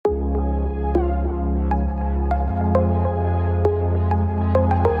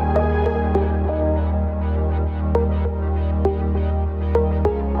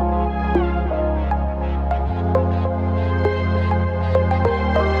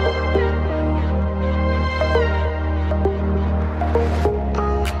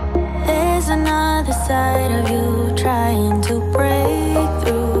inside of you, trying to break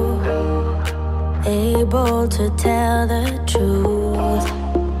through, able to tell the truth.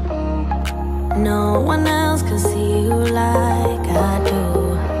 No one else can see you like I do.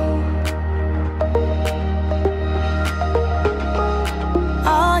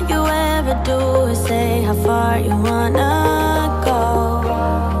 All you ever do is say how far you wanna go.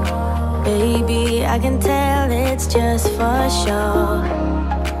 Baby, I can tell it's just for sure.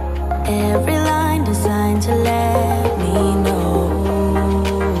 Every line designed to let me know.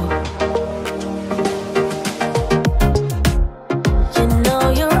 You know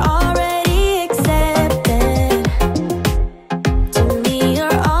you're already accepted. To me,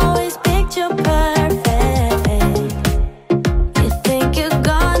 you're always picture perfect. You think you're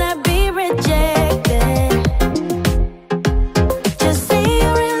gonna be rejected. Just say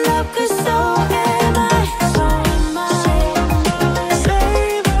you're in love, 'cause so am I. So am I. Say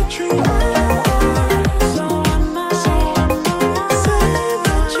that you are. So am I. Say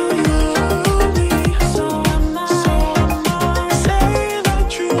that you love me. So am I. Say that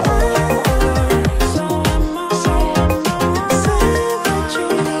you are. So am I. Say that you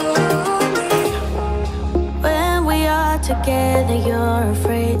love me. When we are together, you're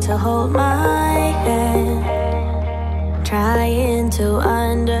afraid to hold my hand, trying to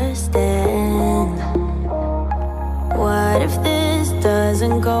understand. What if this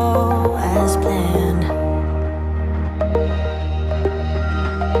doesn't go